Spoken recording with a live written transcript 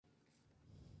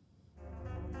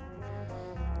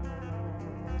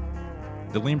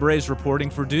The Lean Berets reporting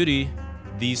for duty,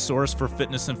 the source for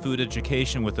fitness and food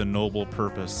education with a noble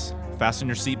purpose. Fasten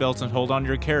your seatbelts and hold on to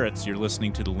your carrots. You're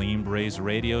listening to the Lean Berets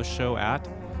radio show at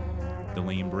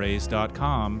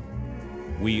theleanberets.com.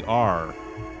 We are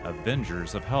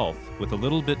Avengers of Health with a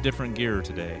little bit different gear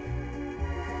today.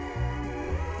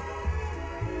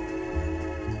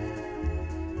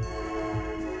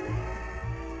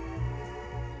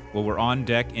 Well, we're on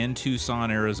deck in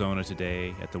Tucson, Arizona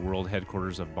today at the world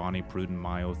headquarters of Bonnie Pruden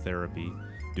Myotherapy,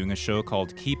 doing a show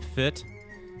called Keep Fit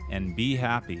and Be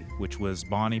Happy, which was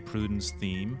Bonnie Pruden's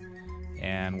theme.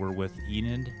 And we're with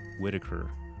Enid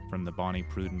Whitaker from the Bonnie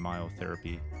Pruden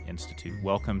Myotherapy Institute.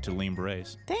 Welcome to Lean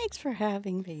Berets. Thanks for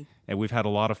having me. And we've had a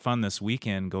lot of fun this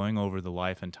weekend going over the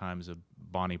life and times of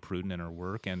Bonnie Pruden and her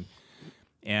work.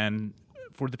 And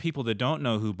for the people that don't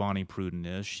know who Bonnie Pruden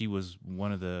is, she was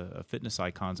one of the fitness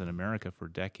icons in America for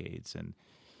decades.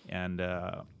 And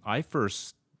I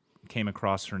first came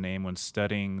across her name when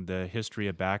studying the history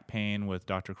of back pain with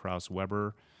Dr. Krauss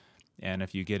Weber. And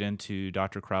if you get into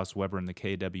Dr. Krauss Weber and the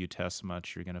KW test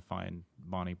much, you're going to find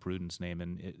Bonnie Pruden's name.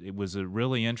 And it was a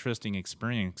really interesting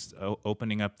experience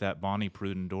opening up that Bonnie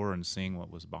Pruden door and seeing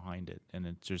what was behind it. And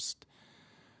it just...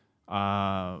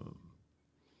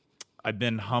 I've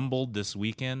been humbled this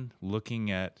weekend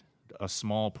looking at a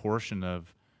small portion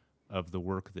of the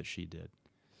work that she did.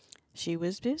 She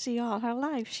was busy all her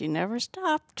life. She never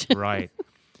stopped. Right.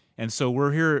 And so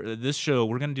we're here, this show,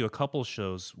 we're going to do a couple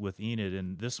shows with Enid,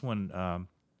 and this one,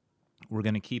 we're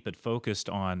going to keep it focused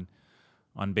on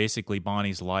basically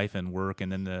Bonnie's life and work,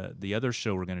 and then the other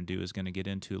show we're going to do is going to get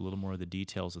into a little more of the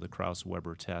details of the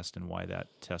Krauss-Weber test and why that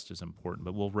test is important,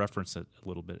 but we'll reference it a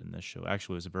little bit in this show.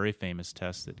 Actually, it was a very famous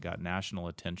test that got national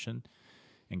attention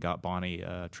and got Bonnie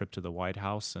a trip to the White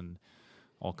House and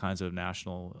all kinds of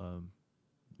national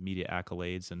media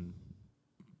accolades, and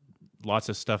lots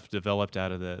of stuff developed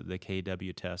out of the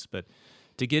KW test. But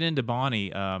to get into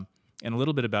Bonnie... and a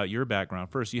little bit about your background.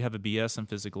 First, you have a BS in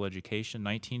physical education,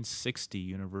 1960,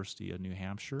 University of New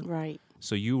Hampshire. Right.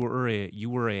 So you were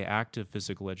a active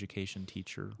physical education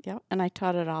teacher. Yep, and I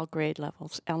taught at all grade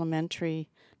levels, elementary,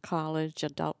 college,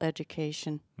 adult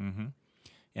education. Mm-hmm.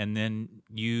 And then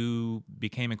you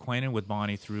became acquainted with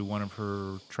Bonnie through one of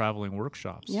her traveling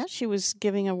workshops. Yeah, she was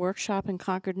giving a workshop in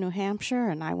Concord, New Hampshire,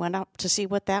 and I went up to see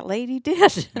what that lady did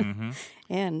Mm-hmm.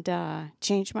 and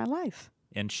changed my life.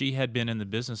 And she had been in the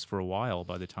business for a while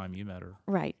by the time you met her.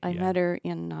 Right. I met her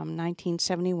in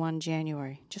 1971,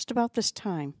 January, just about this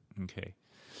time. Okay.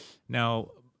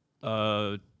 Now,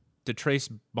 to trace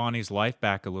Bonnie's life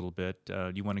back a little bit,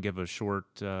 you want to give a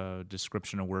short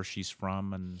description of where she's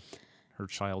from and her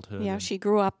childhood? Yeah, she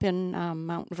grew up in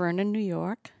Mount Vernon, New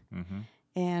York, Mm-hmm.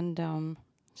 and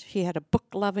she had a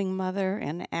book-loving mother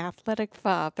and an athletic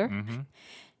father, Mm-hmm.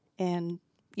 and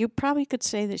you probably could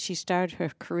say that she started her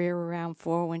career around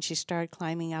 4 when she started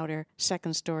climbing out her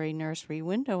second-story nursery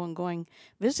window and going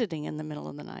visiting in the middle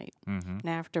of the night. Mm-hmm. And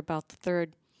after about the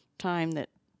third time that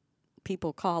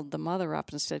people called the mother up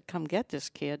and said, "Come get this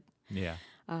kid," Yeah.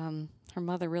 her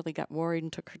mother really got worried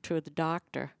and took her to the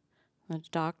doctor. The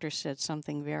doctor said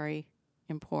something very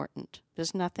important.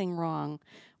 There's nothing wrong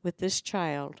with this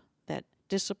child that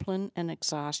discipline and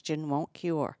exhaustion won't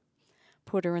cure.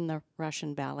 Put her in the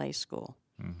Russian ballet school.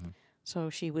 Mm-hmm. So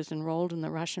she was enrolled in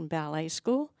the Russian ballet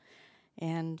school,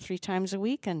 and 3 times a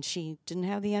week, and she didn't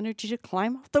have the energy to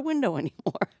climb out the window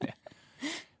anymore.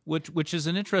 Which is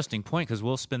an interesting point, because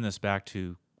we'll spin this back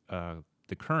to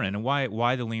the current and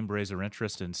why the Lean Berets are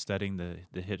interested in studying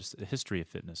the history of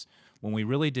fitness. When we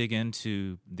really dig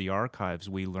into the archives,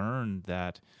 we learn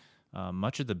that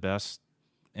much of the best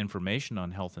information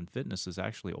on health and fitness is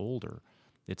actually older.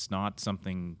 It's not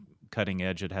something cutting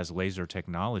edge. It has laser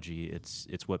technology.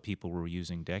 It's what people were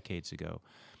using decades ago.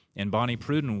 And Bonnie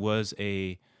Pruden was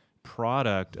a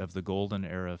product of the golden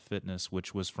era of fitness,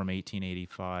 which was from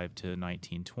 1885 to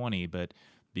 1920. But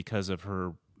because of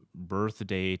her birth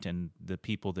date and the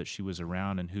people that she was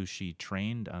around and who she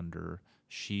trained under,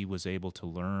 she was able to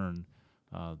learn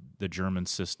the German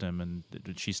system, and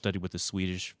she studied with the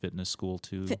Swedish fitness school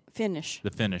too. Finnish. The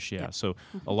Finnish, yeah. Yep. So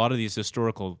a lot of these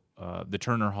historical, the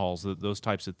Turner Halls, those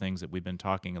types of things that we've been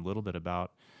talking a little bit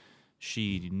about,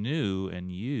 she knew and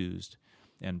used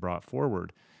and brought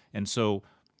forward. And so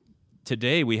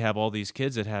today we have all these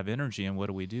kids that have energy, and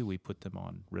what do? We put them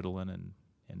on Ritalin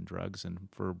and drugs. And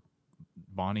for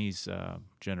Bonnie's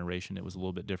generation, it was a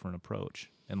little bit different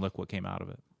approach. And look what came out of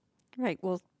it. Right.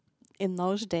 Well, in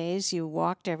those days, you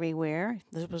walked everywhere.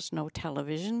 There was no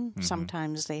television. Mm-hmm.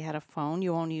 Sometimes they had a phone.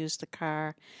 You only used the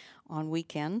car on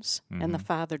weekends, and the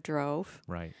father drove.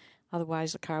 Right.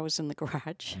 Otherwise, the car was in the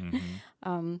garage.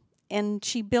 Mm-hmm. and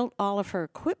she built all of her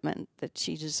equipment that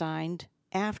she designed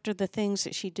after the things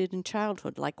that she did in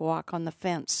childhood, like walk on the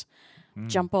fence,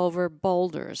 jump over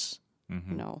boulders,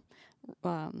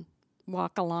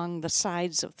 walk along the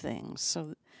sides of things.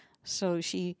 So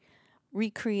she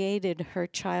recreated her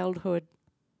childhood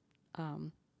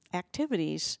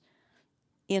activities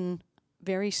in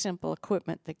very simple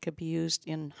equipment that could be used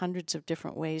in hundreds of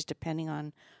different ways depending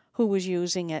on who was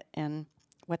using it and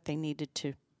what they needed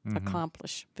to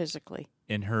accomplish physically.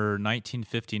 In her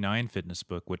 1959 fitness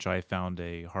book, which I found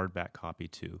a hardback copy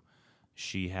to,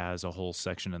 she has a whole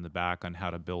section in the back on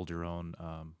how to build your own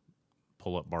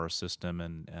pull-up bar system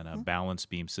and a balance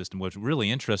beam system, which was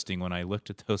really interesting. When I looked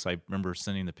at those, I remember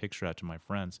sending the picture out to my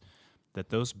friends, that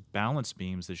those balance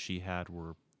beams that she had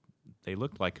they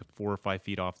looked like 4 or 5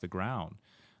 feet off the ground.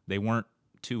 They weren't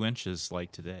 2 inches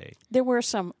like today. There were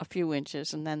a few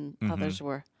inches, and then others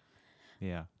were.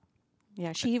 Yeah.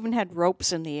 Yeah, she even had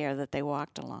ropes in the air that they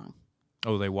walked along.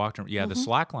 Oh, they walked. Yeah, the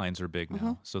slack lines are big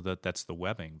now, so that's the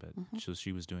webbing. But so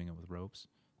she was doing it with ropes.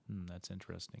 That's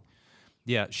interesting.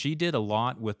 Yeah, she did a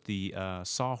lot with the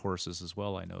sawhorses as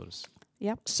well, I noticed.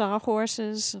 Yep,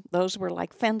 sawhorses. Those were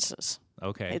like fences.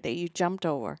 Okay. That you jumped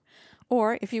over,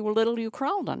 or if you were little, you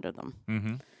crawled under them.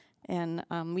 Mm-hmm.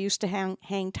 And we used to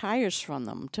hang tires from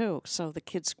them too, so the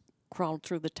kids crawled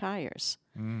through the tires.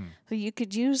 So you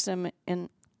could use them in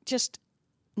just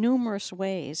numerous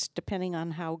ways, depending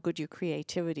on how good your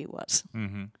creativity was.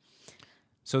 Mm-hmm.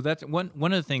 So that's one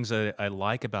of the things I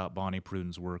like about Bonnie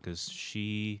Pruden's work is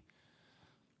she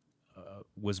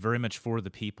was very much for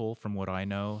the people. From what I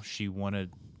know, she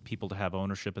wanted people to have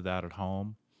ownership of that at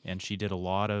home, and she did a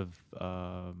lot of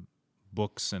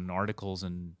books and articles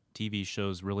and TV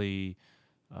shows really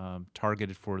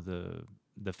targeted for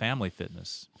the family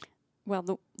fitness.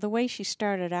 Well, the way she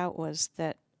started out was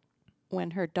that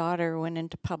when her daughter went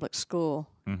into public school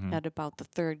at about the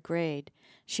 3rd grade,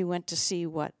 she went to see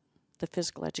what the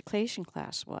physical education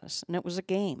class was, and it was a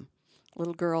game. A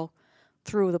little girl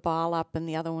threw the ball up, and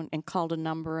the other one and called a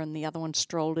number, and the other one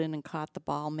strolled in and caught the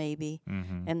ball maybe,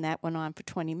 and that went on for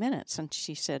 20 minutes. And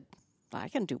she said, I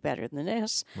can do better than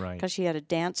this, because she had a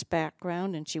dance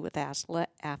background and she was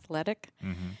athletic.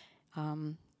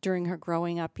 During her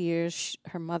growing up years,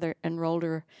 her mother enrolled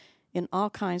her in all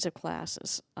kinds of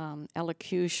classes,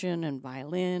 elocution and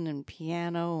violin and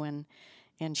piano,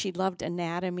 and she loved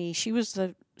anatomy. She was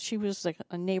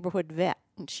a neighborhood vet,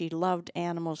 and she loved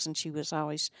animals, and she was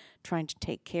always trying to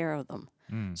take care of them.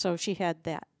 So she had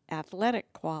that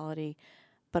athletic quality,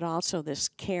 but also this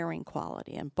caring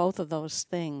quality, and both of those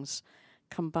things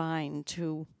combined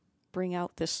to bring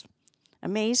out this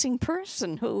amazing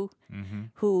person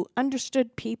who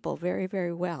understood people very,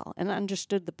 very well and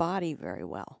understood the body very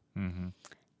well.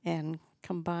 And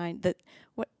combined that,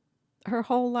 what her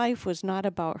whole life was not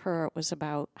about her, it was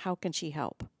about how can she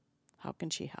help? How can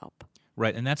she help?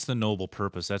 Right, and that's the noble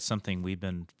purpose. That's something we've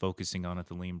been focusing on at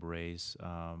the Lean Berets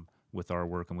with our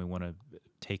work, and we want to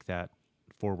take that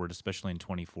forward, especially in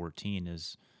 2014,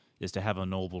 is to have a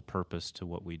noble purpose to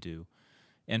what we do.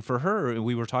 And for her,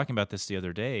 we were talking about this the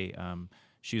other day,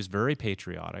 she was very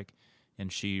patriotic,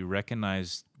 and she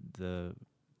recognized the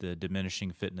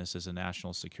diminishing fitness as a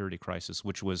national security crisis,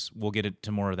 which was, we'll get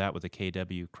into more of that with the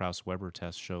KW Krauss-Weber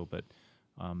test show, but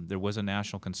there was a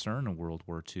national concern in World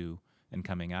War II, and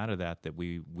coming out of that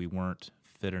we weren't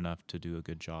fit enough to do a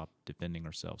good job defending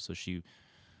ourselves. So she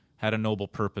had a noble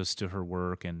purpose to her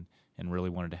work and really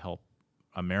wanted to help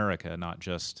America, not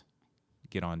just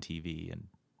get on TV. And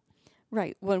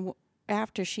right. When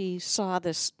after she saw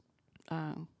this,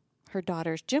 her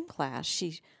daughter's gym class,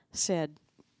 she said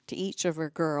to each of her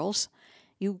girls,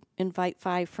 you invite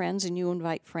 5 friends and you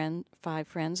invite 5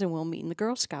 friends, and we'll meet in the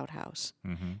Girl Scout house,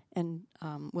 and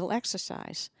we'll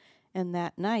exercise. And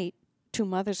that night, 2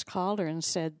 mothers called her and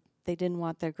said they didn't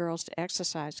want their girls to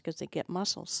exercise because they get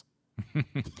muscles.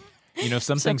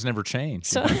 Some things never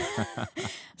change.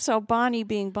 So Bonnie,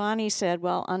 being Bonnie, said,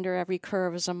 well, under every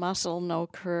curve is a muscle, no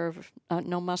curve,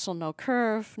 no muscle, no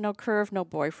curve, no curve, no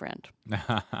boyfriend.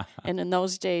 And in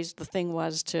those days, the thing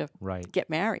was to get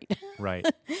married. Right.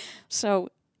 So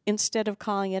instead of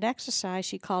calling it exercise,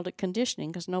 she called it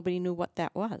conditioning because nobody knew what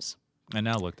that was. And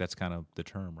now, look, that's kind of the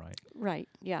term, right? Right,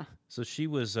 yeah. So she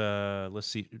was, let's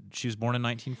see, she was born in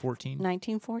 1914?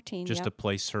 1914, Just to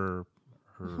place her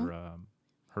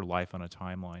life on a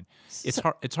timeline.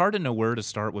 It's hard to know where to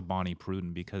start with Bonnie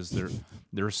Pruden because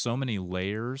there are so many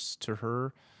layers to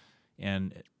her,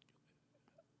 and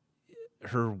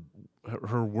her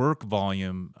work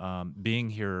volume.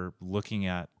 Being here, looking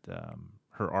at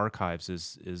her archives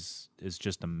is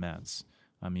just immense.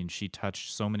 I mean, she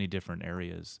touched so many different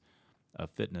areas of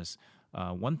fitness.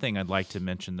 One thing I'd like to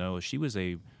mention, though, is she was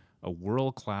a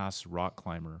world-class rock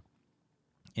climber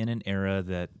in an era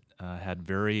that had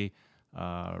very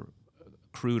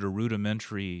crude or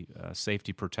rudimentary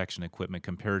safety protection equipment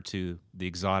compared to the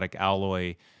exotic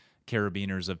alloy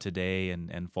carabiners of today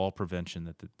and fall prevention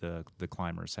that the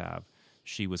climbers have.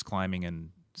 She was climbing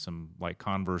in some like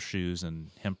Converse shoes and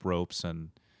hemp ropes and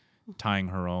tying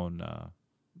her own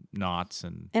knots.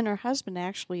 And her husband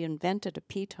actually invented a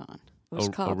piton. It was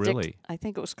called really? I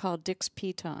think it was called Dick's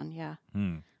Piton, yeah.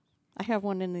 I have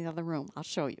one in the other room. I'll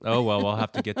show you. Oh, well, we'll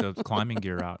have to get the climbing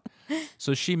gear out.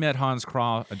 So she met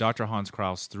Dr. Hans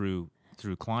Kraus through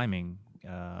climbing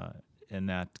in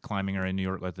that climbing area in New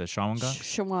York, like the Shawangunks?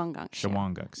 Shawangunks.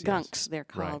 Shawangunks, yes. Gunks, they're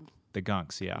called. Right. The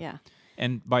Gunks, yeah. Yeah.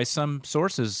 And by some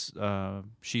sources,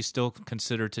 she's still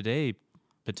considered today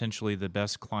potentially the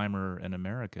best climber in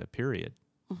America, period,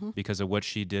 because of what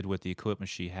she did with the equipment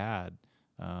she had.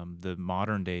 The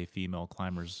modern day female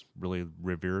climbers really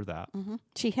revere that.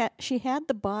 She had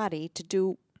the body to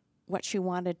do what she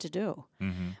wanted to do.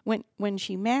 When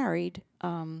she married,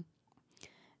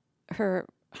 her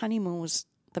honeymoon was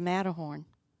the Matterhorn,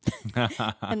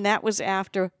 and that was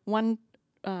after one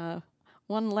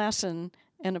lesson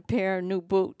and a pair of new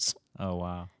boots. Oh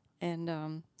wow!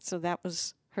 And so that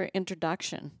was her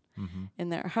introduction.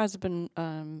 And her husband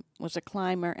was a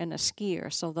climber and a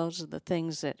skier, so those are the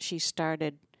things that she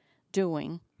started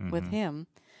doing with him.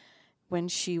 When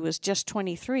she was just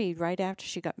 23, right after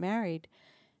she got married,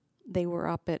 they were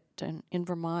up in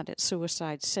Vermont at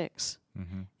Suicide 6,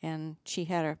 and she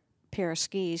had a pair of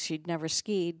skis. She'd never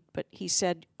skied, but he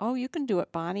said, "Oh, you can do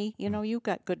it, Bonnie. You know, you've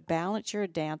got good balance. You're a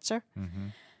dancer."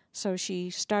 So she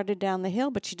started down the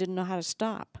hill, but she didn't know how to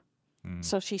stop.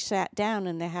 So she sat down,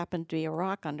 and there happened to be a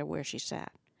rock under where she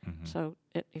sat. So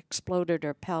it exploded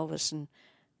her pelvis, and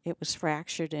it was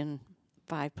fractured in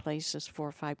 4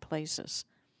 or 5 places.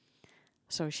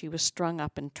 So she was strung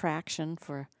up in traction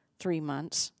for 3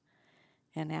 months.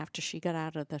 And after she got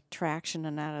out of the traction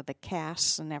and out of the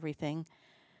casts and everything,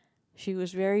 she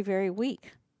was very, very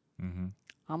weak,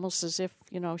 almost as if,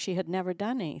 she had never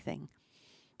done anything.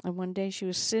 And one day she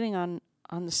was sitting on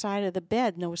the side of the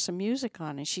bed, and there was some music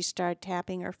on, and she started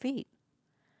tapping her feet.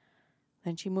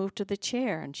 Then she moved to the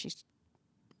chair, and she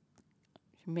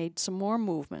made some more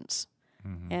movements.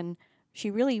 And she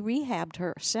really rehabbed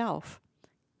herself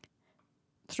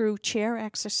through chair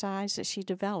exercise that she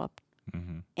developed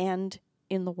and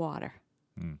in the water.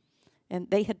 And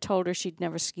they had told her she'd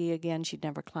never ski again, she'd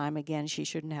never climb again, she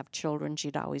shouldn't have children,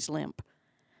 she'd always limp.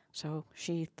 So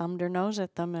she thumbed her nose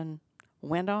at them and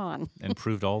went on. And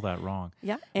proved all that wrong.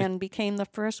 Yeah, and became the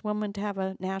first woman to have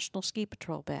a National Ski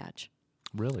Patrol badge.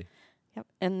 Really? Yep.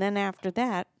 And then after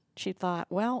that, she thought,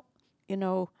 well,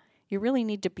 you really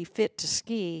need to be fit to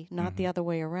ski, not the other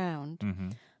way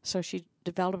around. So she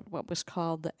developed what was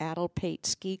called the Adelpate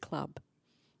Ski Club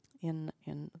in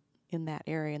that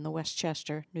area, in the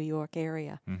Westchester, New York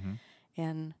area.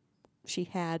 And she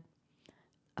had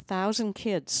 1,000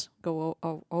 kids go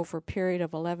over a period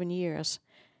of 11 years.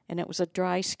 And it was a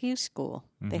dry ski school.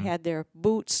 They had their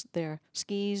boots, their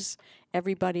skis.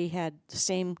 Everybody had the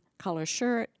same color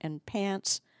shirt and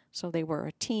pants, so they were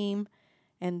a team.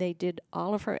 And they did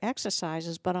all of her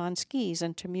exercises, but on skis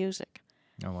and to music.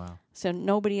 Oh, wow. So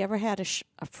nobody ever had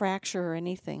a fracture or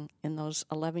anything in those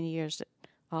 11 years that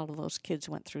all of those kids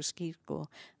went through ski school.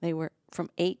 They were from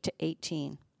 8 to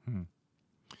 18.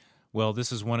 Well,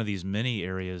 this is one of these many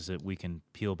areas that we can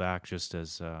peel back just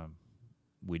as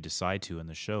we decide to in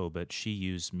the show, but she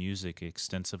used music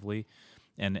extensively.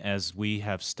 And as we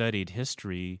have studied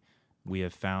history, we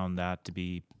have found that to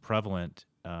be prevalent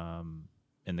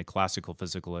in the classical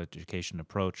physical education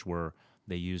approach, where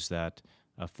they use that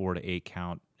 4 to 8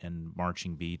 count and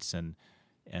marching beats. And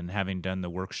having done the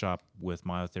workshop with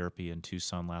myotherapy in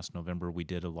Tucson last November, we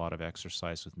did a lot of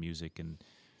exercise with music and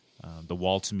the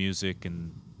waltz music.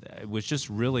 And it was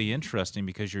just really interesting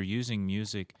because you're using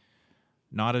music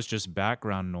not as just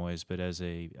background noise, but as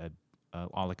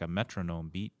like a metronome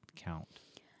beat count.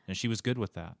 And she was good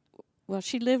with that. Well,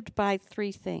 she lived by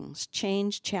 3 things: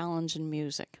 change, challenge, and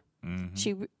music.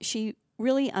 She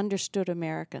really understood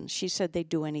Americans. She said they'd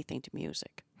do anything to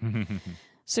music.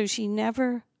 So she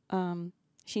never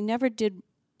did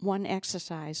one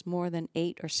exercise more than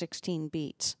 8 or 16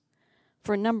 beats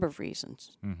for a number of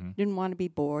reasons. Didn't want to be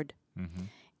bored.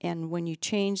 And when you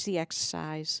change the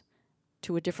exercise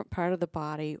to a different part of the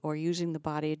body or using the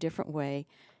body a different way,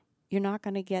 you're not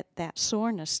going to get that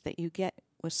soreness that you get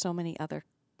with so many other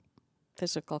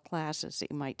physical classes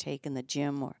that you might take in the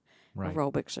gym or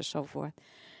aerobics or so forth.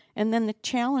 And then the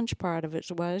challenge part of it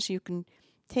was you can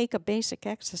take a basic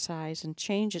exercise and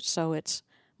change it so it's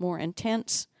more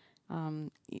intense.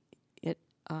 It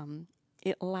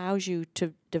it allows you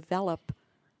to develop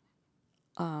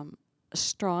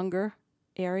stronger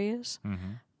areas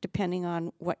depending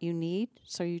on what you need.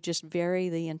 So you just vary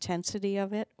the intensity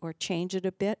of it or change it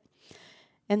a bit.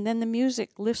 And then the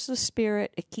music lifts the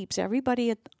spirit. It keeps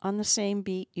everybody on the same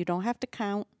beat. You don't have to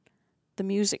count. The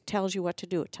music tells you what to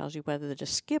do. It tells you whether to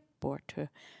skip or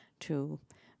to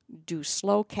do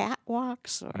slow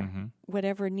catwalks or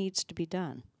whatever needs to be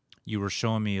done. You were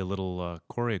showing me a little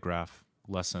choreograph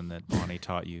lesson that Bonnie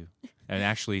taught you, and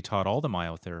actually taught all the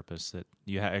myotherapists that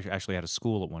you actually had a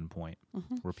school at one point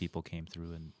where people came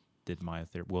through and did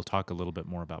myotherapy. We'll talk a little bit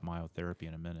more about myotherapy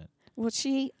in a minute. Well,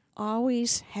 she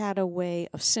always had a way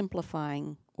of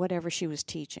simplifying whatever she was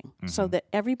teaching so that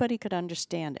everybody could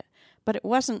understand it. But it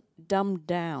wasn't dumbed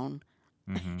down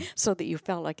so that you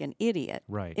felt like an idiot.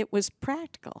 Right. It was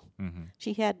practical.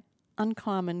 She had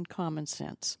uncommon common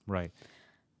sense. Right.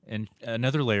 And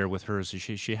another layer with her is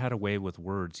she had a way with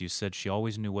words. You said she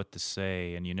always knew what to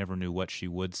say, and you never knew what she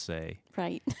would say.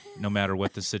 Right. No matter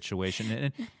what the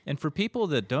situation. And for people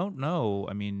that don't know,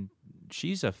 I mean,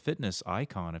 she's a fitness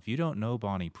icon. If you don't know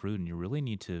Bonnie Pruden, you really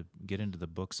need to get into the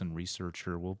books and research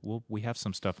her. We have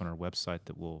some stuff on our website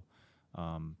that will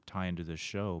tie into this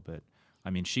show. But, I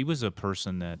mean, she was a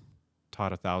person that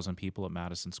taught 1,000 people at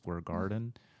Madison Square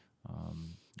Garden.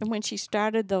 And when she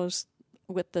started those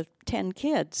with the 10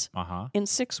 kids, in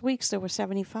 6 weeks there were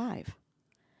 75.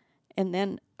 And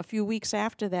then a few weeks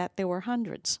after that, there were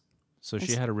hundreds. So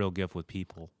she had a real gift with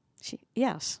people.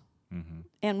 Yes.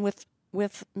 And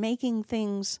with making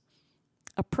things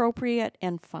appropriate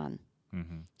and fun.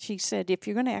 She said, if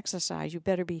you're going to exercise, you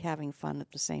better be having fun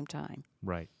at the same time.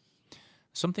 Right.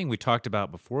 Something we talked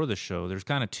about before the show, there's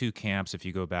kind of two camps if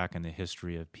you go back in the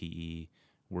history of PE,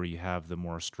 where you have the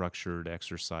more structured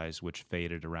exercise, which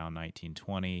faded around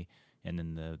 1920, and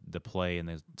then the play and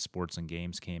the sports and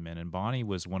games came in. And Bonnie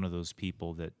was one of those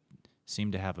people that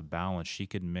seemed to have a balance. She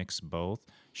could mix both.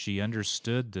 She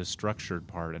understood the structured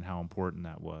part and how important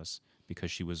that was because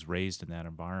she was raised in that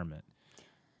environment.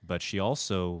 But she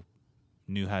also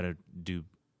knew how to do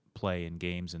play and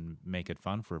games and make it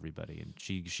fun for everybody. And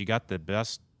she got the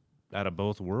best out of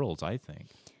both worlds, I think.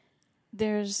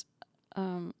 There's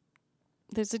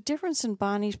a difference in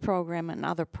Bonnie's program and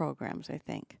other programs, I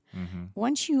think.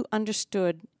 Once you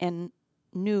understood and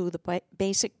knew the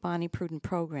basic Bonnie Pruden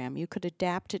program, you could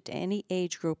adapt it to any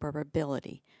age group or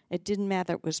ability. It didn't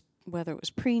matter whether it was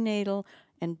prenatal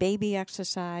and baby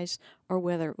exercise or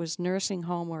whether it was nursing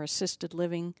home or assisted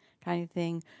living kind of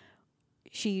thing.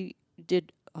 She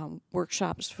did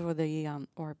workshops for the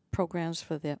or programs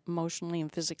for the emotionally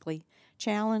and physically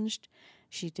challenged.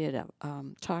 She did a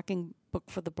talking book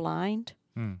for the blind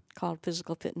called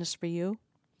Physical Fitness for You.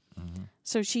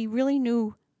 So she really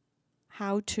knew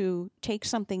how to take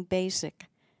something basic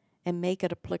and make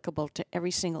it applicable to every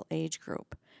single age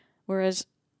group. Whereas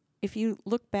if you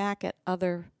look back at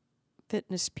other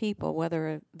fitness people,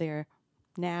 whether they're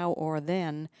now or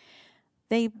then,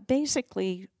 they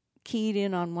basically keyed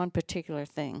in on one particular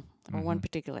thing or one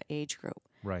particular age group.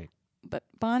 Right. But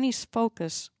Bonnie's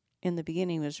focus in the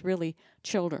beginning was really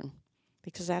children,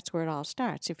 because that's where it all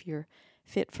starts. If you're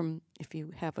fit if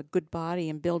you have a good body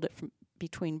and build it from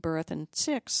between birth and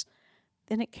 6,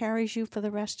 then it carries you for the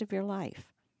rest of your life.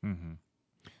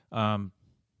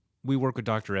 We work with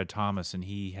Dr. Ed Thomas, and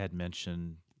he had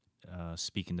mentioned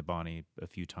speaking to Bonnie a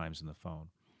few times on the phone.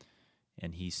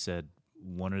 And he said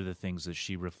one of the things that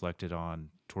she reflected on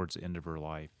towards the end of her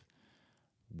life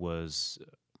was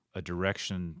a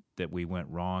direction that we went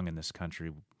wrong in this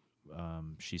country.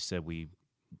 She said we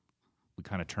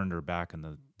kind of turned her back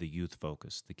on the youth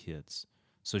focus, the kids.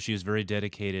 So she was very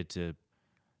dedicated to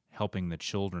helping the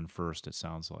children first, it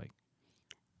sounds like.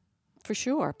 For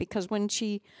sure, because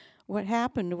what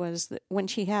happened was that when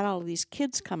she had all of these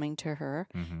kids coming to her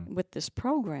with this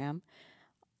program,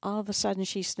 all of a sudden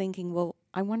she's thinking, well,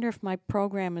 I wonder if my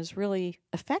program is really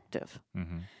effective.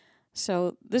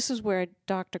 So this is where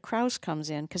Dr. Krause comes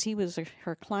in, because he was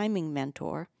her climbing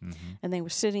mentor, and they were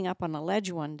sitting up on a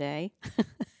ledge one day,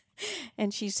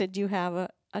 and she said, you have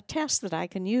a test that I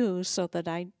can use so that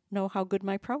I know how good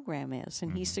my program is.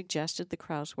 And he suggested the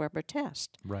Krause-Weber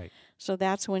test. Right. So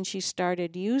that's when she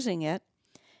started using it,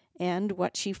 and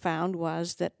what she found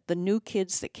was that the new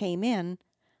kids that came in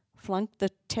flunked the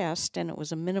test, and it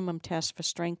was a minimum test for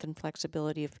strength and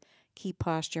flexibility of key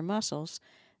posture muscles.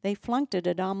 They flunked it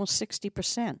at almost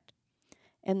 60%.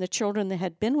 And the children that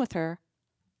had been with her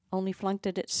only flunked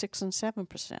it at 6 and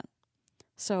 7%.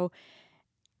 So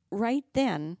right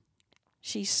then,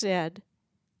 she said,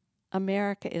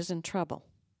 America is in trouble.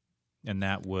 And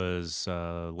that was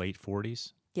late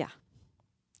 40s? Yeah,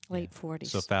 late 40s.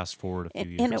 So fast forward a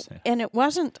few and years. and it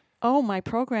wasn't, oh, my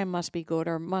program must be good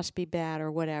or must be bad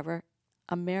or whatever.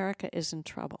 America is in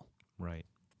trouble. Right.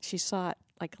 She saw it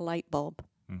like a light bulb,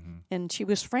 Mm-hmm. and she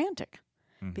was frantic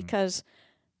Mm-hmm. because,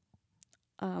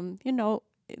 you know,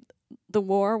 the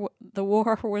war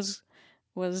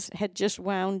had just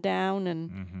wound down,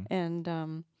 and Mm-hmm.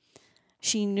 and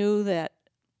she knew that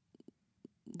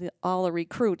all the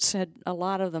recruits a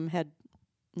lot of them had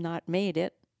not made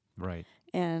it, Right.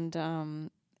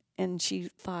 and she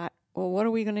thought, well, what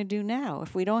are we going to do now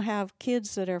if we don't have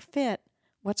kids that are fit?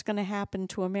 What's going to happen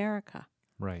to America?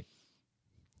 Right.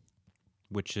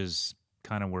 Which is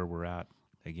kind of where we're at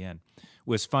again. It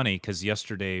was funny because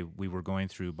yesterday we were going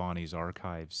through Bonnie's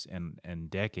archives and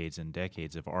decades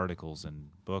of articles and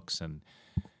books, and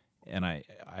I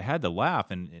had to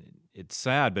laugh, and it's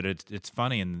sad, but it's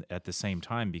funny at the same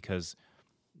time, because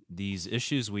these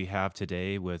issues we have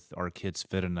today with our kids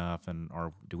fit enough, and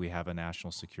do we have a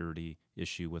national security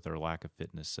issue with our lack of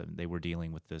fitness, and they were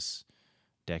dealing with this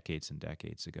decades and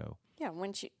decades ago. Yeah,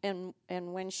 when she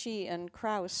and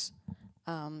Krauss,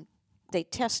 they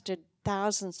tested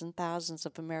thousands and thousands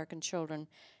of American children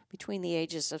between the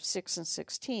ages of 6 and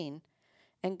 16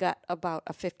 and got about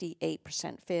a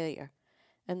 58% failure.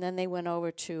 And then they went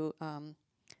over to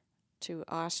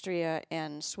Austria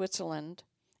and Switzerland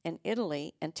and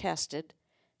Italy and tested,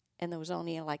 and there was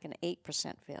only like an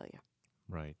 8% failure.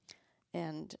 Right.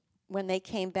 And when they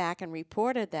came back and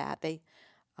reported that, they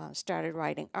started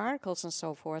writing articles and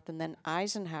so forth, and then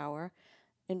Eisenhower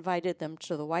invited them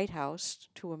to the White House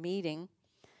to a meeting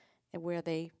where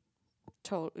they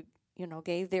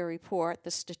gave their report,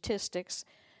 the statistics.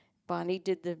 Bonnie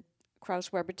did the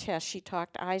Krauss-Weber test. She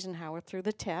talked Eisenhower through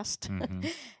the test, Mm-hmm.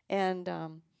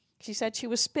 and she said she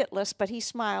was spitless, but he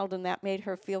smiled, and that made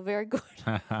her feel very good.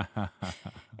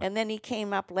 And then he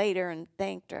came up later and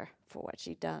thanked her for what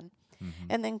she'd done. Mm-hmm.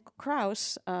 And then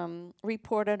Krauss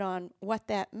reported on what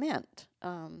that meant.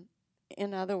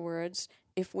 In other words,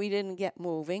 if we didn't get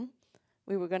moving,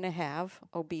 we were going to have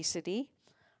obesity,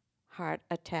 heart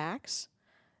attacks,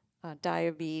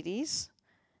 diabetes,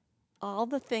 all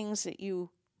the things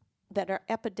that are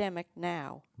epidemic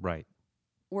now. Right.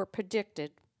 Were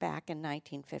predicted back in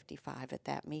 1955 at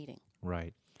that meeting.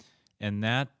 Right. And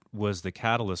that was the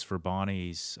catalyst for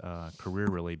Bonnie's career,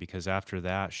 really, because after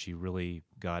that, she really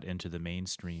got into the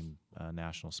mainstream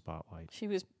national spotlight. She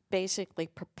was basically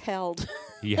propelled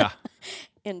Yeah.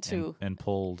 into... And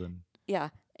pulled. And yeah.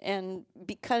 And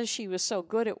because she was so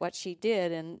good at what she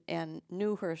did and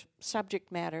knew her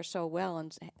subject matter so well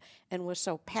and was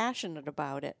so passionate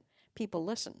about it, people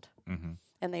listened. Mm-hmm.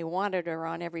 And they wanted her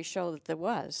on every show that there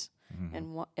was. Mm-hmm.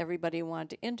 And everybody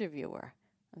wanted to interview her.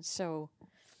 And so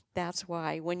that's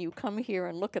why when you come here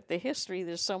and look at the history,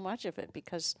 there's so much of it,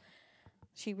 because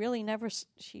she really never...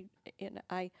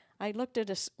 I looked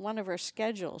at one of her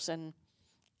schedules, and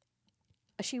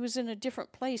she was in a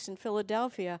different place in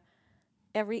Philadelphia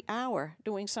every hour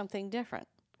doing something different.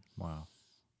 Wow.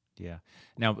 Yeah.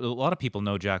 Now, a lot of people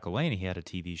know Jack LaLanne. He had a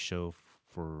TV show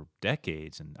for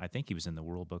decades, and I think he was in the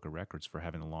World Book of Records for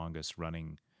having the longest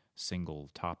running single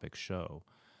topic show.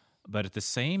 But at the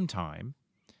same time,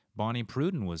 Bonnie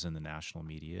Pruden was in the national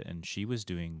media, and she was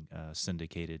doing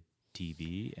syndicated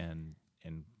TV and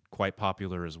quite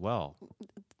popular as well.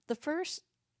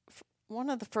 One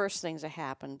of the first things that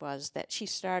happened was that she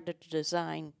started to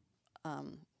design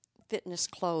fitness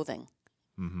clothing,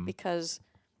 Mm-hmm. because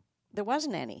there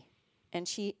wasn't any. And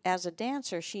she, as a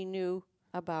dancer, she knew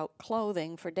about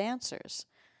clothing for dancers.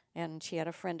 And she had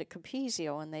a friend at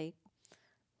Capezio, and they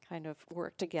kind of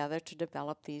worked together to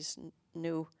develop these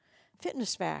new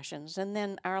fitness fashions. And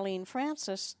then Arlene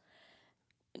Francis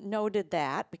noted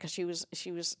that, because she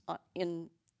was in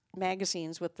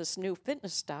magazines with this new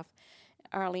fitness stuff.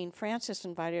 Arlene Francis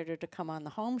invited her to come on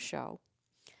the Home Show.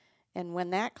 And when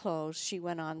that closed, she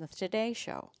went on the Today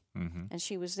Show. Mm-hmm. And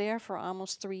she was there for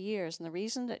almost 3 years. And the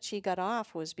reason that she got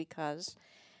off was because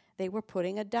they were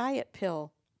putting a diet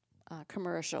pill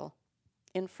commercial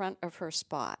in front of her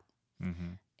spot.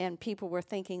 Mm-hmm. And people were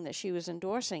thinking that she was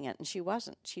endorsing it, and she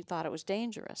wasn't. She thought it was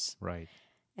dangerous. Right.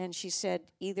 And she said,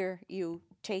 either you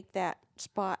take that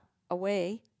spot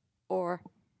away or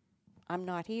I'm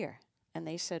not here. And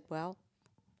they said, well,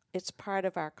 it's part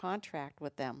of our contract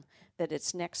with them that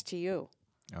it's next to you.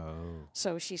 Oh.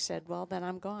 So she said, well, then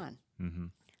I'm gone. Mm-hmm.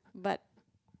 But,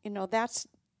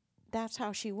 that's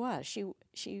how she was.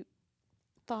 She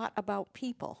thought about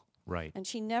people. Right. And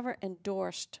she never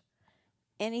endorsed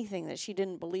anything that she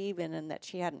didn't believe in and that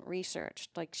she hadn't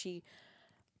researched. Like she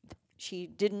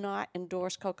did not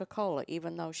endorse Coca-Cola,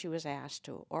 even though she was asked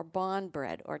to, or Bond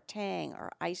Bread, or Tang,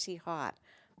 or Icy Hot,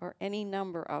 or any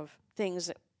number of things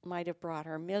that might have brought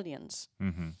her millions,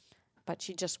 but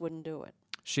she just wouldn't do it.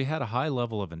 She had a high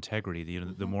level of integrity.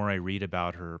 The more I read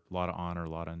about her, a lot of honor, a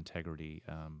lot of integrity.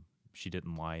 She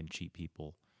didn't lie and cheat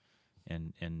people,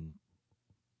 and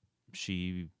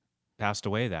she passed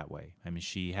away that way. I mean,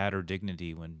 she had her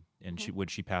dignity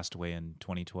she passed away in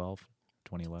 2012,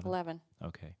 2011? 11,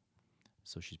 Okay.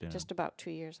 So she's been just about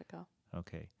 2 years ago.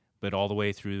 okay. But all the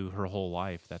way through her whole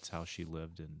life, that's how she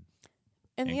lived and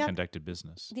conducted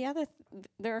business.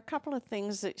 There are a couple of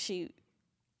things that she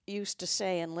used to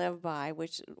say and live by,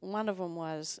 which one of them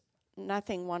was,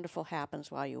 nothing wonderful happens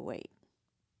while you wait.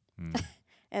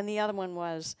 And the other one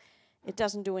was, it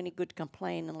doesn't do any good to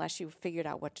complain unless you've figured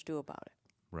out what to do about it.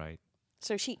 Right.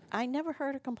 So I never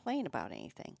heard her complain about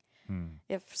anything.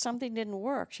 If something didn't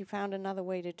work, she found another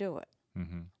way to do it.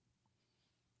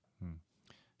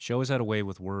 She always had a way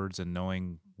with words and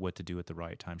knowing what to do at the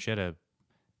right time. She had an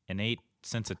innate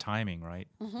sense of timing, right?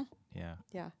 Yeah.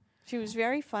 Yeah. She was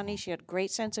very funny. She had a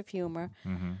great sense of humor.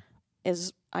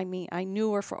 I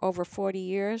knew her for over 40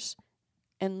 years,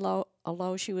 and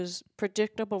although she was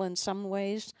predictable in some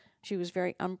ways, she was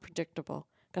very unpredictable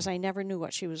because I never knew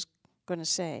what she was going to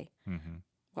say,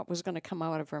 what was going to come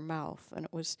out of her mouth. And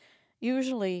it was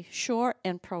usually short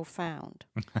and profound.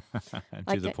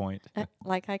 To the point.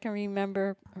 Like I can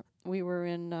remember we were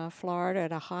in Florida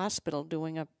at a hospital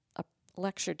doing a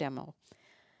lecture demo.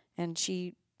 And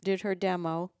she did her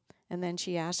demo, and then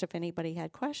she asked if anybody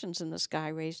had questions, and this guy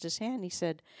raised his hand. He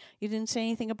said, "You didn't say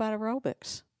anything about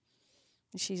aerobics."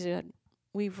 And she said,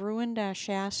 "We've ruined our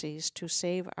chassis to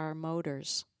save our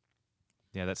motors."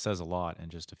 Yeah, that says a lot in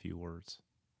just a few words,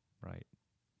 right?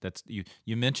 That's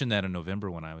you mentioned that in November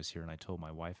when I was here, and I told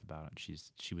my wife about it.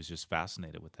 She was just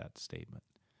fascinated with that statement,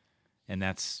 and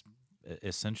that's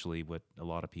essentially what a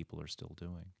lot of people are still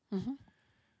doing.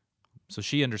 So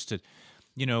she understood.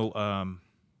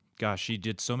 Gosh, she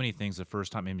did so many things the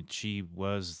first time. I mean, she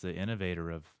was the innovator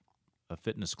of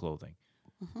fitness clothing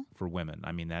for women.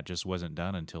 I mean, that just wasn't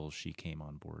done until she came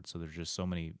on board. So there's just so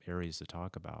many areas to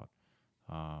talk about.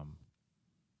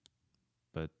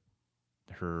 But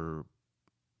her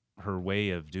way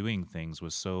of doing things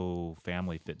was so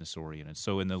family fitness oriented.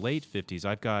 So in the late 50s,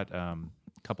 I've got a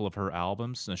couple of her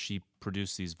albums. Now, she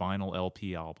produced these vinyl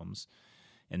LP albums.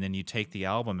 And then you take the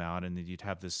album out, and then you'd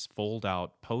have this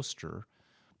fold-out poster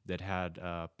that had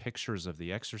pictures of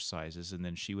the exercises, and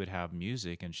then she would have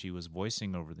music, and she was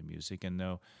voicing over the music. And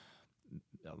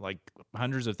like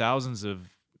hundreds of thousands of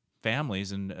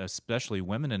families, and especially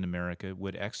women in America,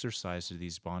 would exercise to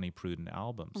these Bonnie Pruden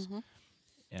albums.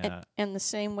 And the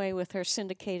same way with her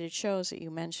syndicated shows that you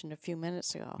mentioned a few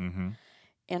minutes ago.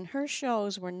 And her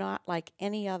shows were not like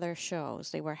any other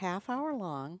shows. They were half-hour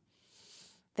long.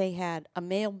 They had a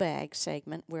mailbag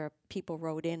segment where people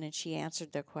wrote in and she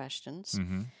answered their questions.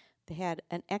 They had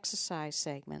an exercise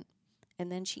segment, and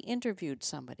then she interviewed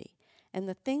somebody. And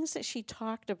the things that she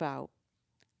talked about,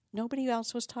 nobody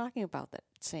else was talking about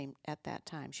at that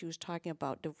time. She was talking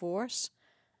about divorce,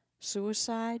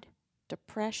 suicide,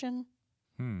 depression,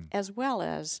 as well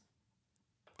as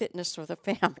fitness for the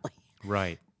family.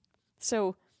 Right.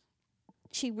 So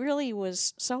she really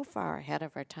was so far ahead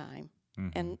of her time,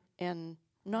 and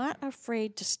not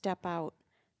afraid to step out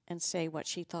and say what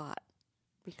she thought,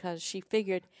 because she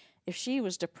figured if she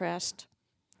was depressed,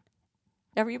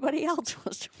 everybody else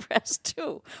was depressed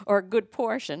too, or a good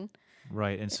portion.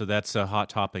 Right, and so that's a hot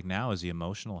topic now, is the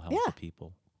emotional health of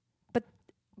people.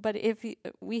 But if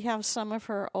we have some of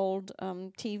her old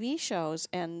TV shows,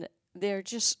 and they're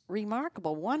just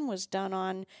remarkable. One was done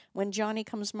on When Johnny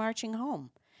Comes Marching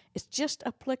Home. It's just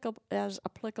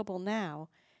applicable now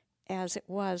as it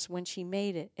was when she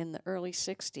made it in the early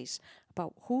 60s,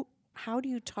 about how do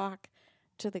you talk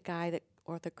to the guy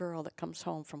or the girl that comes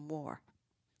home from war?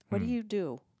 What do you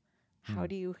do? How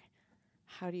do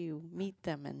you meet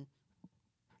them and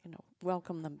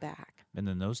welcome them back? And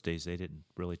in those days, they didn't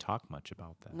really talk much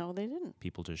about that. No, they didn't.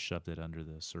 People just shoved it under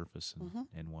the surface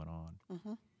and went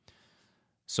on.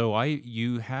 So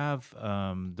you have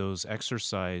those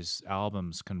exercise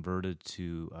albums converted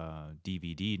to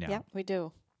DVD now. Yep, we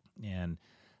do. And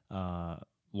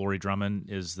Lori Drummond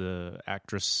is the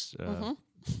actress,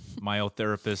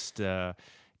 myotherapist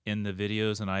in the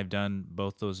videos, and I've done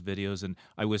both those videos. And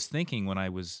I was thinking when I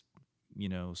was,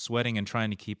 sweating and trying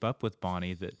to keep up with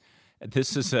Bonnie, that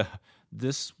this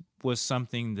was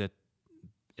something that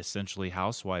essentially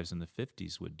housewives in the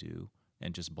 50s would do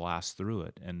and just blast through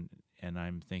it. And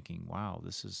I'm thinking, wow,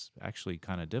 this is actually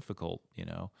kind of difficult,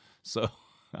 So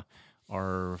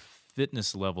our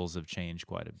fitness levels have changed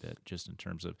quite a bit, just in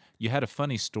terms of, you had a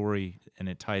funny story, and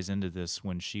it ties into this,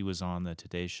 when she was on the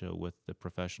Today Show with the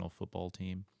professional football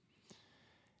team.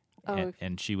 Oh.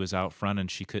 And she was out front, and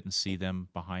she couldn't see them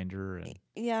behind her. And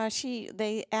Yeah,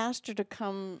 they asked her to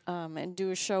come and do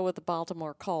a show with the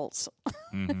Baltimore Colts.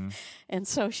 And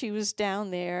so she was down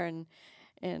there,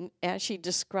 and as she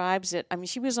describes it, I mean,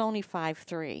 she was only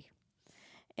 5'3",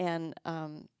 and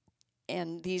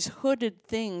these hooded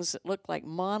things that looked like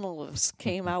monoliths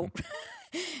came out,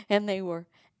 and they were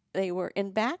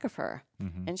in back of her,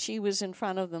 and she was in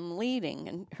front of them leading,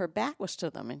 and her back was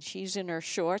to them, and she's in her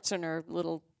shorts and her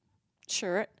little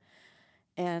shirt,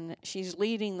 and she's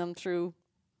leading them through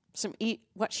some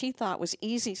what she thought was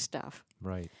easy stuff.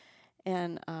 right.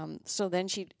 And so then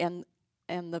she and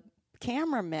the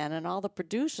cameramen and all the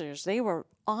producers, they were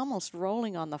almost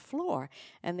rolling on the floor,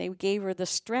 and they gave her the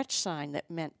stretch sign that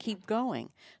meant keep going.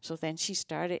 So then she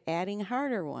started adding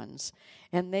harder ones,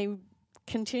 and they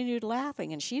continued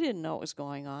laughing, and she didn't know what was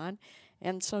going on.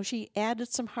 And so she added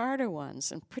some harder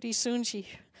ones, and pretty soon she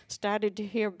started to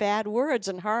hear bad words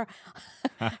and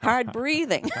hard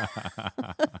breathing.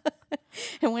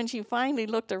 And when she finally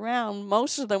looked around,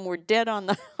 most of them were dead on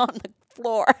the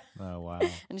floor. Oh, wow.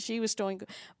 And she was doing good.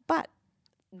 But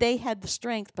they had the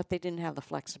strength, but they didn't have the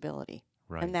flexibility.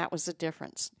 Right. And that was the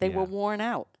difference. They were worn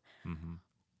out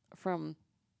from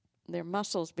their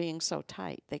muscles being so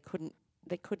tight. They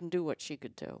couldn't do what she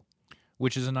could do.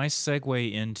 Which is a nice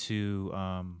segue into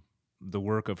the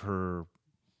work of her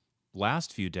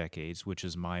last few decades, which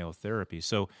is myotherapy.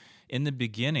 So in the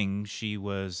beginning, she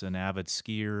was an avid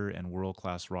skier and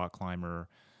world-class rock climber,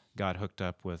 got hooked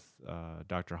up with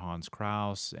Dr. Hans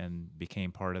Kraus and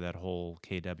became part of that whole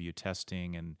KW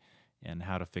testing and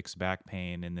how to fix back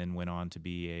pain, and then went on to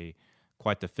be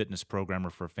quite the fitness programmer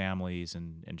for families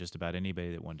and just about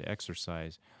anybody that wanted to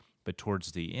exercise. But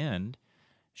towards the end,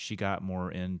 she got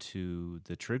more into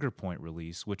the trigger point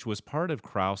release, which was part of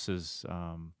Kraus's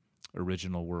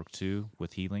original work too,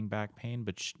 with healing back pain.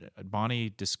 But Bonnie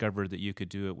discovered that you could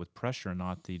do it with pressure,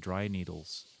 not the dry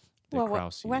needles that Well,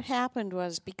 Kraus what used. happened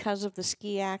was, because of the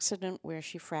ski accident where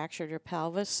she fractured her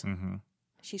pelvis,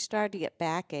 she started to get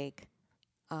backache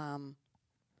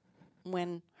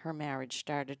when her marriage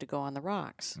started to go on the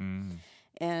rocks.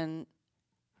 And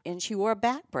she wore a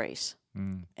back brace.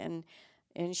 And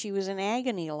she was in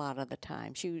agony a lot of the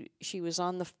time. She was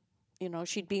on the,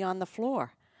 she'd be on the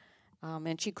floor,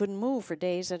 and she couldn't move for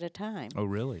days at a time. Oh,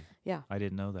 really? Yeah. I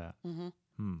didn't know that.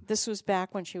 This was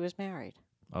back when she was married.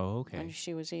 Oh, okay. When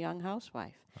she was a young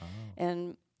housewife. Oh.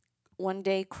 And one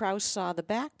day Kraus saw the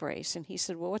back brace, and he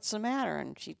said, well, what's the matter?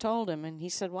 And she told him, and he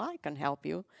said, well, I can help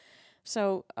you.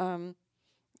 So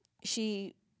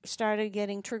she started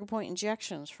getting trigger point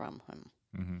injections from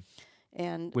him.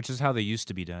 And which is how they used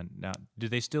to be done. Now, do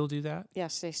they still do that?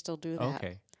 yes, they still do that.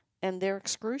 Okay. And they're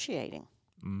excruciating.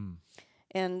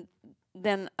 And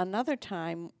then another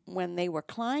time when they were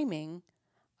climbing,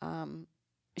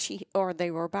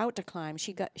 they were about to climb,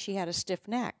 she had a stiff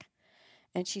neck.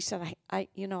 And she said, I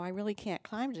really can't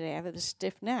climb today. I have this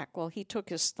stiff neck. Well,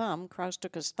 Kraus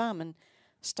took his thumb and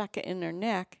stuck it in her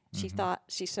neck. She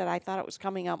said, I thought it was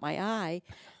coming out my eye.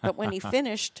 But when he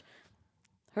finished,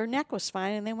 her neck was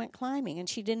fine, and they went climbing, and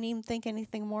she didn't even think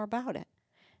anything more about it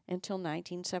until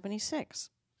 1976,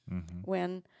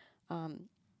 when,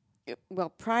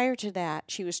 prior to that,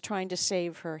 she was trying to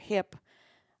save her hip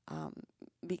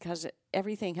because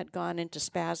everything had gone into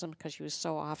spasm because she was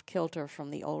so off-kilter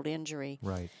from the old injury.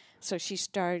 Right. So she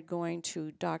started going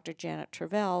to Dr. Janet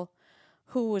Travell,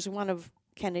 who was one of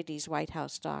Kennedy's White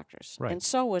House doctors. Right. And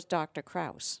so was Dr.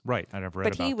 Kraus. Right. I've read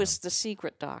about But he was them. the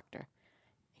secret doctor.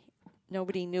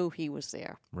 Nobody knew he was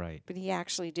there. Right. But he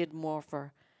actually did more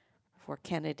for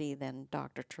Kennedy than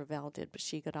Dr. Travell did, but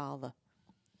she got all the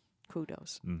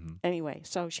kudos. Anyway,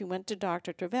 so she went to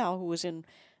Dr. Travell, who was in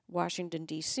Washington,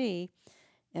 D.C.,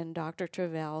 and Dr.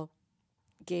 Travell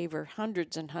gave her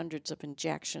hundreds and hundreds of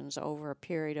injections over a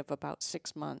period of about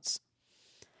 6 months.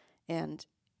 And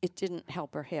it didn't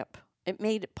help her hip. It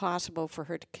made it possible for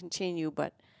her to continue,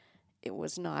 but it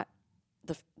was not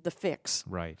the fix.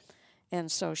 Right. And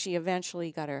so she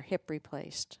eventually got her hip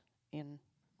replaced in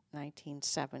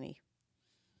 1970.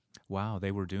 Wow,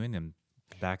 they were doing them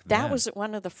back then. That was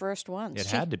one of the first ones. It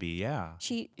had to be, yeah.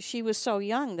 She was so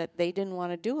young that they didn't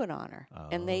want to do it on her. Oh.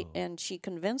 And she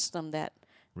convinced them that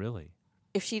Really?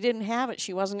 if she didn't have it,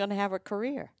 she wasn't going to have a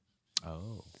career.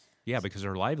 Oh. Yeah, because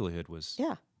her livelihood was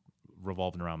Yeah.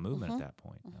 revolving around movement at that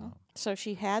point. Oh. So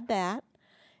she had that,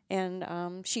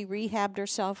 and she rehabbed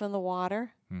herself in the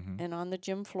water and on the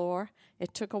gym floor.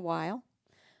 It took a while,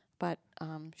 but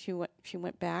she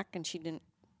went back, and she didn't.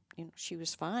 She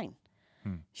was fine.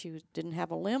 She didn't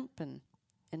have a limp, and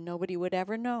nobody would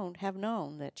ever have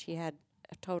known that she had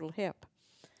a total hip.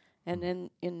 And then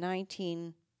in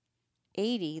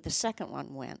 1980, the second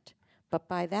one went. But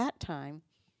by that time,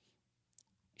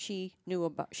 she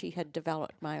had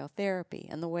developed myotherapy.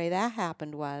 And the way that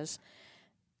happened was,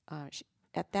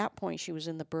 at that point, she was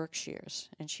in the Berkshires,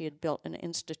 and she had built an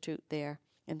institute there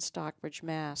in Stockbridge,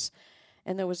 Mass.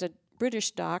 And there was a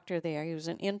British doctor there. He was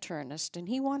an internist, and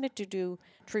he wanted to do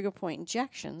trigger point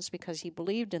injections because he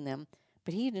believed in them,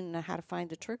 but he didn't know how to find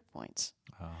the trigger points.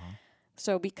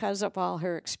 So because of all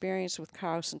her experience with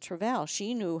Krauss and Travell,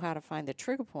 she knew how to find the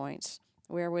trigger points,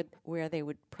 where they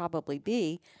would probably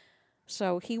be.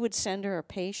 So he would send her a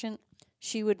patient.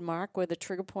 She would mark where the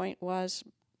trigger point was,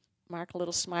 mark a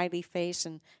little smiley face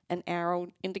and an arrow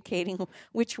indicating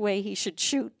which way he should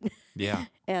shoot. Yeah.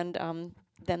 And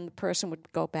then the person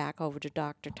would go back over to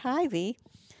Dr. Tivey.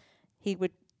 He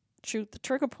would shoot the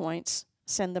trigger points,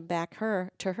 send them back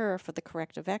to her for the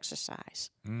corrective exercise.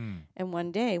 And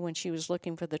one day when she was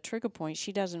looking for the trigger point,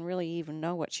 she doesn't really even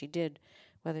know what she did,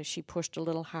 whether she pushed a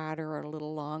little harder or a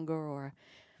little longer or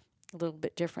a little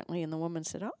bit differently. And the woman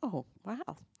said, "Oh,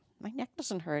 wow, my neck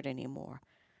doesn't hurt anymore."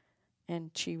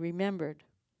 And she remembered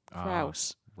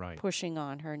Krauss pushing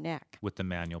on her neck. With the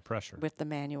manual pressure.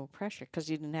 Because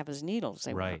he didn't have his needles.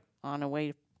 They Right. were on a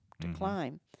way to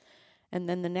climb. And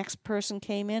then the next person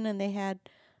came in and they had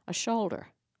a shoulder.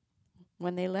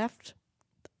 When they left,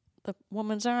 the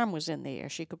woman's arm was in the air.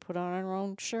 She could put on her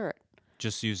own shirt.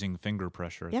 Just using finger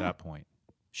pressure at that point.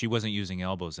 She wasn't using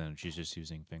elbows in. She's just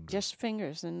using fingers. Just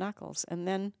fingers and knuckles. And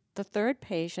then the third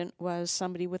patient was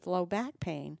somebody with low back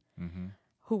pain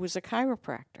who was a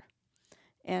chiropractor.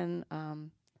 And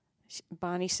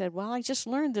Bonnie said, "Well, I just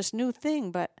learned this new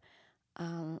thing, but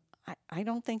I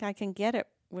don't think I can get it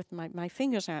with my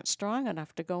fingers aren't strong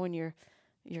enough to go in your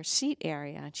seat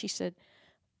area." And she said,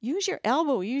 "Use your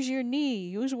elbow, use your knee,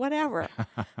 use whatever."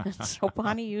 And so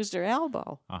Bonnie used her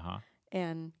elbow.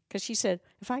 And because she said,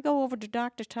 "If I go over to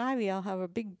Dr. Tivey, I'll have a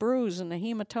big bruise and a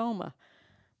hematoma."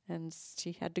 And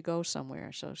she had to go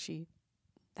somewhere. So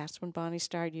that's when Bonnie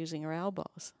started using her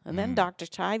elbows. And then Dr.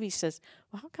 Tivey says,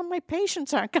 "Well, how come my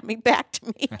patients aren't coming back to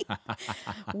me?"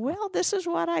 "Well, this is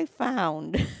what I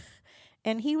found."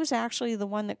 And he was actually the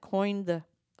one that coined the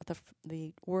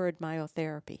word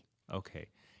myotherapy. Okay.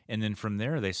 And then from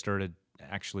there, they started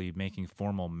actually making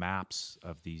formal maps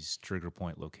of these trigger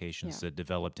point locations that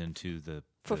developed into the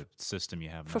system you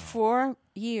have now. For 4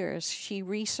 years, she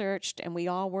researched, and we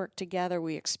all worked together.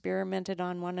 We experimented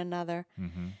on one another,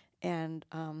 and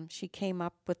she came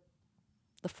up with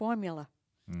the formula.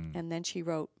 And then she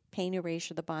wrote Pain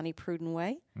Erasure the Bonnie Pruden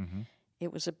Way.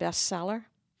 It was a bestseller.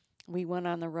 We went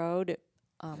on the road.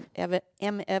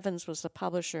 M. Evans was the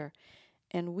publisher,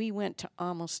 and we went to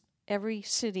almost every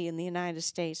city in the United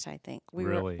States, I think. We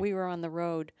were on the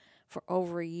road for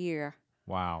over a year.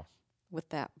 Wow. With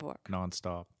that book.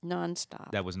 Nonstop.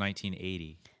 That was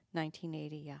 1980.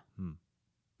 1980, yeah.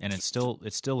 And it's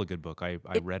still a good book. I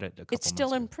read it a couple months ago. It's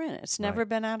still in print. It's never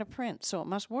been out of print, so it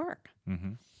must work.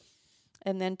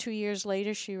 And then 2 years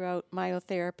later, she wrote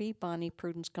Myotherapy, Bonnie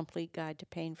Pruden's Complete Guide to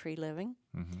Pain-Free Living.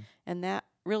 And that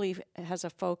really has a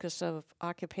focus of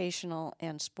occupational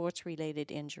and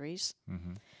sports-related injuries.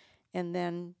 And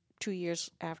then 2 years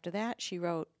after that, she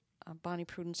wrote Bonnie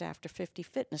Pruden's After 50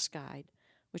 Fitness Guide,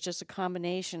 which is a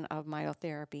combination of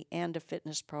myotherapy and a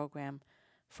fitness program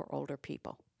for older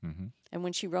people. And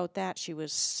when she wrote that, she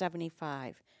was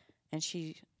 75, and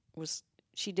she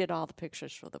did all the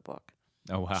pictures for the book.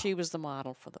 Oh, wow. She was the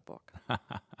model for the book.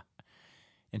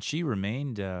 And she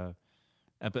remained, up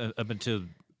until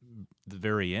the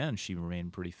very end, she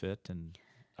remained pretty fit and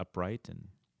upright and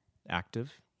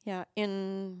active. Yeah,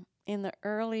 in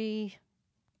early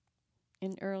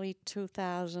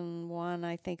 2001,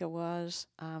 I think it was,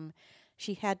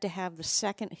 she had to have the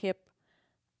second hip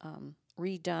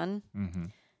redone.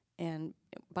 And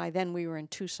by then we were in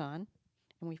Tucson,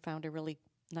 and we found a really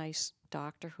nice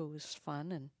doctor who was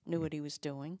fun and knew what he was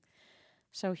doing.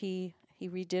 So he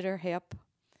redid her hip,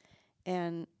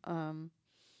 and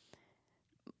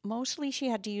mostly she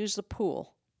had to use the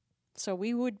pool. So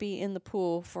we would be in the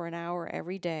pool for an hour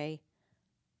every day,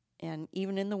 and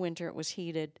even in the winter it was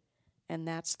heated, and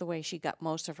that's the way she got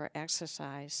most of her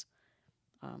exercise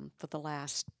for the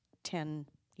last 10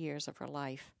 years of her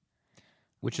life.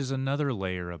 Which is another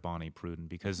layer of Bonnie Pruden,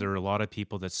 because there are a lot of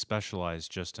people that specialize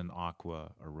just in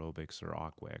aqua aerobics or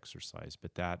aqua exercise,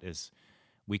 but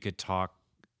we could talk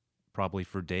probably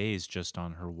for days just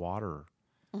on her water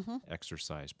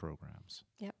exercise programs.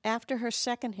 Yeah. After her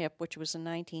second hip, which was in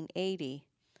 1980,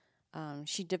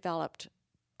 she developed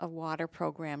a water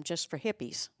program just for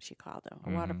hippies, she called it,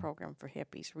 a water program for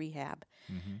hippies, rehab.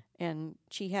 And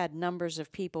she had numbers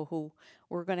of people who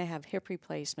were going to have hip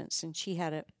replacements, and she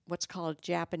had what's called a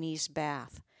Japanese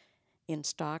bath in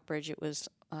Stockbridge. It was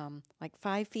like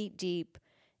 5 feet deep,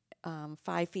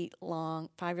 5 feet long,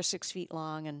 5 or 6 feet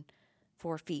long, and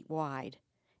 4 feet wide,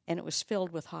 and it was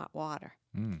filled with hot water.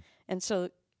 And so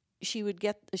she would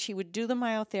do the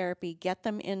myotherapy, get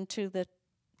them into the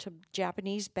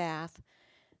Japanese bath,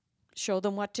 show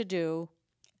them what to do,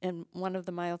 and one of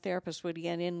the myotherapists would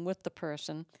get in with the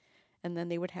person, and then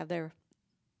they would have their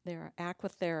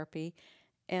aquatherapy,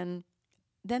 and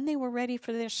then they were ready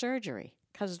for their surgery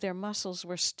because their muscles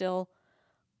were still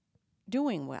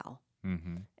doing well.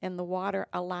 And the water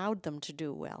allowed them to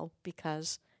do well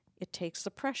because it takes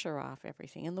the pressure off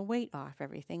everything and the weight off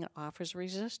everything. It offers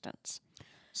resistance.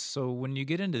 So when you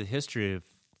get into the history of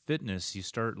fitness, you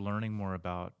start learning more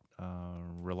about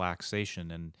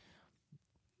relaxation, and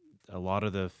a lot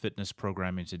of the fitness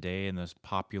programming today and those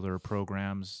popular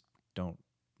programs don't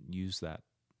use that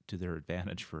to their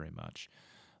advantage very much.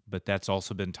 But that's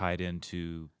also been tied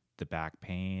into the back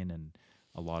pain and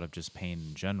a lot of just pain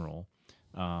in general.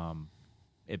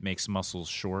 It makes muscles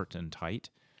short and tight,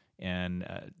 and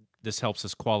this helps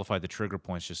us qualify the trigger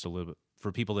points just a little bit.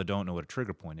 For people that don't know what a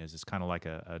trigger point is, it's kind of like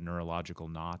a neurological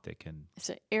knot that can... It's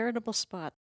an irritable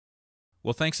spot.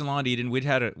 Well, thanks a lot, Eden. We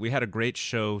had a great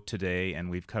show today,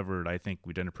 and we've covered, I think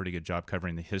we've done a pretty good job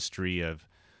covering the history of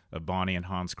Bonnie and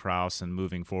Hans Kraus, and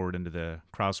moving forward into the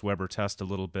Kraus-Weber test a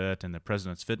little bit, and the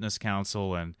President's Fitness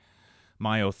Council, and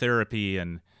myotherapy,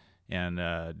 and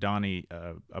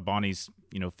Bonnie's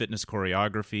fitness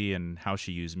choreography and how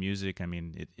she used music. I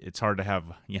mean, it's hard to have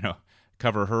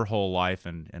cover her whole life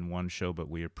in one show, but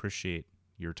we appreciate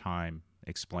your time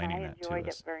explaining that to us. I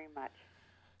enjoyed it very much.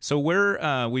 So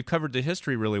we've covered the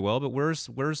history really well, but where's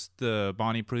the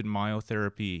Bonnie Pruden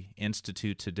Myotherapy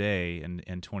Institute today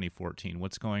in 2014?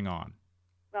 What's going on?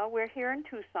 Well, we're here in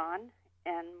Tucson,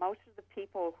 and most of the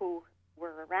people who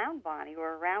were around Bonnie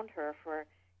were around her for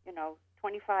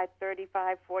 25,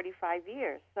 35, 45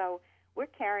 years. So we're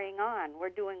carrying on. We're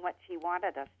doing what she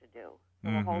wanted us to do. So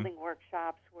we're holding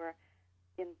workshops. We're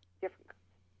in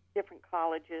different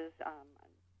colleges,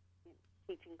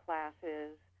 teaching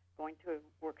classes, going to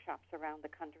workshops around the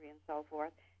country and so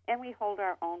forth. And we hold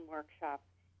our own workshop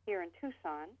here in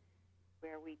Tucson,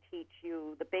 where we teach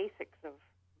you the basics of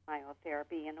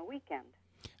myotherapy in a weekend.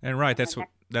 And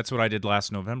that's what I did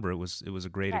last November. It was a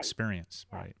great experience,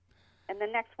 right? And the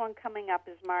next one coming up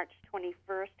is March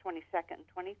 21st, 22nd, and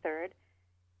 23rd.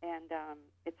 And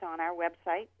it's on our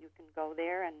website. You can go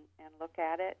there and look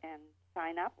at it and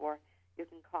sign up, or you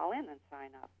can call in and sign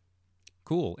up.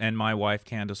 Cool. And my wife,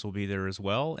 Candace, will be there as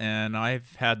well. And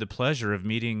I've had the pleasure of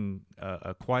meeting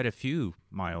quite a few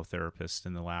myotherapists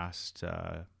in the last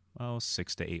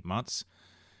 6 to 8 months.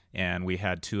 And we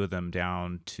had 2 of them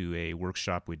down to a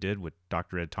workshop we did with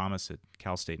Dr. Ed Thomas at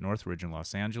Cal State Northridge in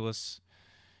Los Angeles.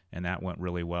 And that went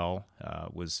really well.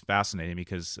 It was fascinating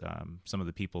because some of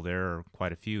the people there, or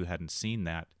quite a few, hadn't seen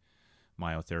that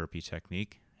myotherapy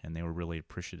technique, and they were really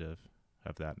appreciative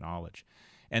of that knowledge.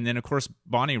 And then, of course,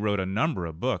 Bonnie wrote a number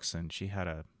of books, and she had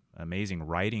an amazing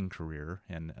writing career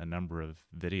and a number of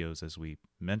videos, as we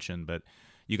mentioned. But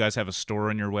you guys have a store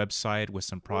on your website with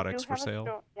some products for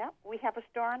sale? Yeah, we have a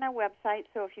store on our website,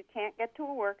 so if you can't get to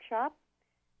a workshop,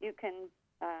 you can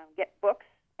get books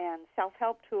and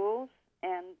self-help tools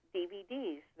and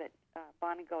DVDs that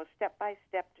Bonnie goes step by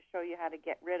step to show you how to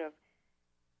get rid of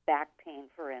back pain,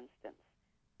 for instance.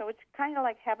 So it's kind of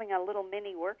like having a little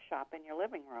mini workshop in your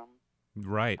living room.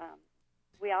 Right.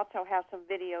 We also have some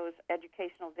videos,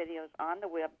 educational videos on the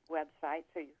website,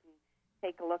 so you can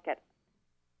take a look at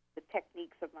the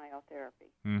techniques of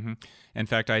myotherapy. In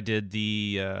fact, I did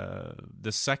the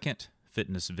second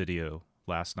fitness video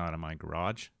last night in my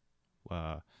garage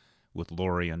with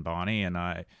Lori and Bonnie, and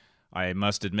I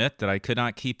must admit that I could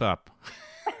not keep up.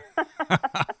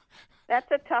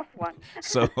 That's a tough one.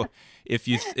 So if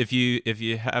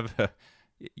you have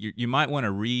you might want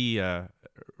to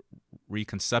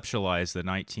reconceptualize the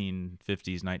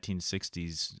 1950s,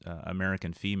 1960s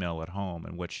American female at home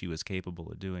and what she was capable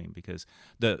of doing, because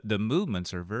the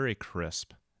movements are very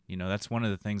crisp. That's one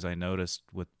of the things I noticed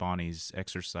with Bonnie's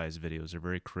exercise videos. They're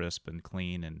very crisp and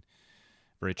clean and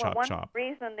very chop. One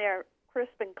reason they're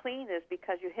crisp and clean is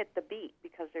because you hit the beat,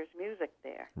 because there's music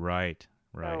there. Right.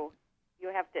 So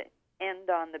you have to end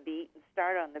on the beat and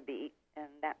start on the beat, and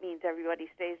that means everybody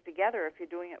stays together if you're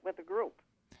doing it with a group.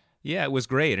 Yeah, it was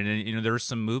great, and there were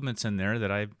some movements in there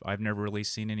that I've never really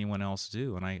seen anyone else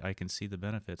do, and I can see the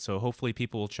benefit. So hopefully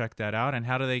people will check that out. And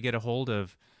how do they get a hold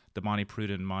of the Bonnie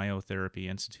Pruden Myotherapy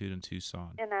Institute in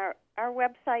Tucson? And our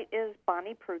website is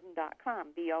bonniepruden.com,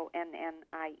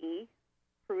 BONNIE,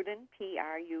 Pruden,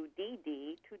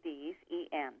 PRUDD, 2 Ds,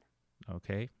 EN.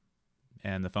 Okay.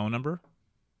 And the phone number?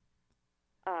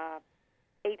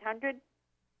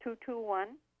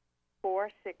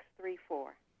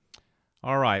 800-221-4634.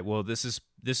 All right. Well, this has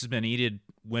been Enid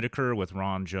Whitaker with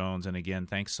Ron Jones. And again,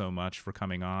 thanks so much for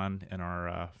coming on in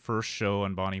our first show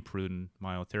on Bonnie Pruden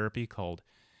Myotherapy called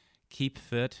Keep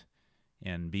Fit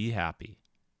and Be Happy.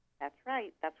 That's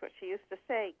right. That's what she used to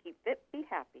say. Keep fit, be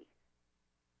happy.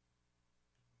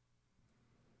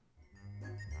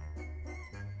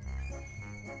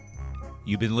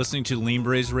 You've been listening to Lean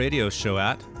Braze Radio Show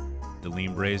at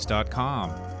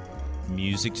theleanbraze.com.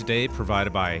 Music today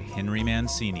provided by Henry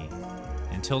Mancini.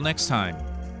 Until next time,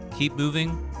 keep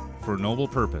moving for a noble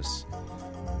purpose.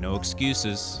 No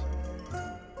excuses.